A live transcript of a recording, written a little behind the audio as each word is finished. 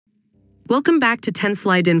Welcome back to 10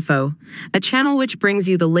 Slide Info, a channel which brings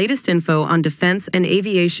you the latest info on defense and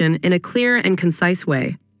aviation in a clear and concise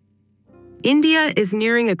way. India is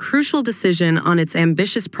nearing a crucial decision on its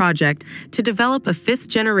ambitious project to develop a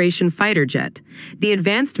fifth-generation fighter jet, the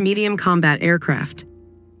Advanced Medium Combat Aircraft.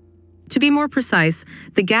 To be more precise,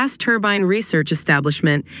 the Gas Turbine Research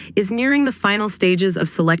Establishment is nearing the final stages of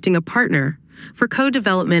selecting a partner for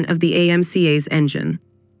co-development of the AMCA's engine.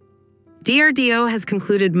 DRDO has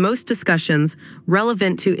concluded most discussions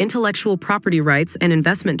relevant to intellectual property rights and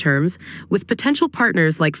investment terms with potential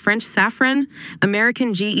partners like French Safran,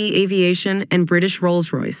 American GE Aviation, and British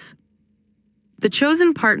Rolls-Royce. The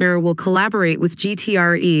chosen partner will collaborate with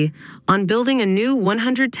GTRE on building a new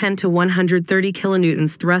 110 to 130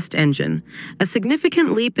 kilonewtons thrust engine, a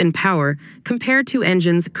significant leap in power compared to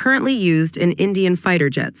engines currently used in Indian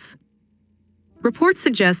fighter jets. Reports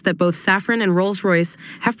suggest that both Safran and Rolls-Royce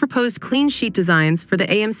have proposed clean sheet designs for the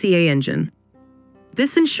AMCA engine.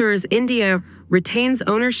 This ensures India retains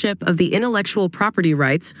ownership of the intellectual property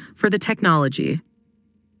rights for the technology.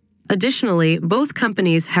 Additionally, both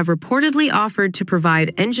companies have reportedly offered to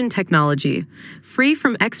provide engine technology free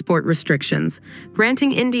from export restrictions,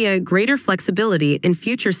 granting India greater flexibility in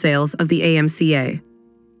future sales of the AMCA.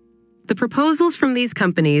 The proposals from these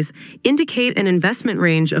companies indicate an investment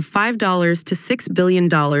range of $5 to $6 billion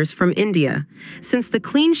from India, since the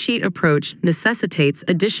clean sheet approach necessitates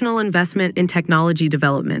additional investment in technology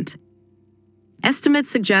development. Estimates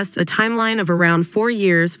suggest a timeline of around 4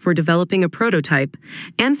 years for developing a prototype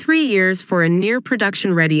and 3 years for a near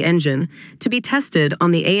production-ready engine to be tested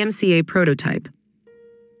on the AMCA prototype.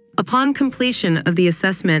 Upon completion of the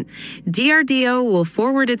assessment, DRDO will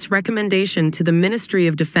forward its recommendation to the Ministry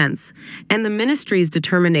of Defense, and the Ministry's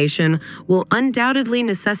determination will undoubtedly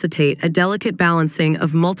necessitate a delicate balancing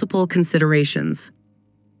of multiple considerations.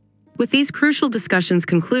 With these crucial discussions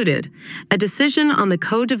concluded, a decision on the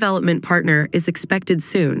co-development partner is expected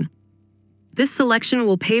soon. This selection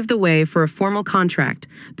will pave the way for a formal contract,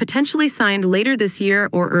 potentially signed later this year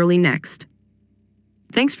or early next.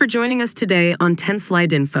 Thanks for joining us today on 10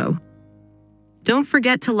 Slide Info. Don't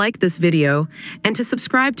forget to like this video and to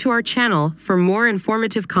subscribe to our channel for more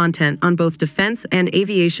informative content on both defense and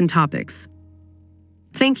aviation topics.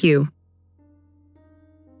 Thank you.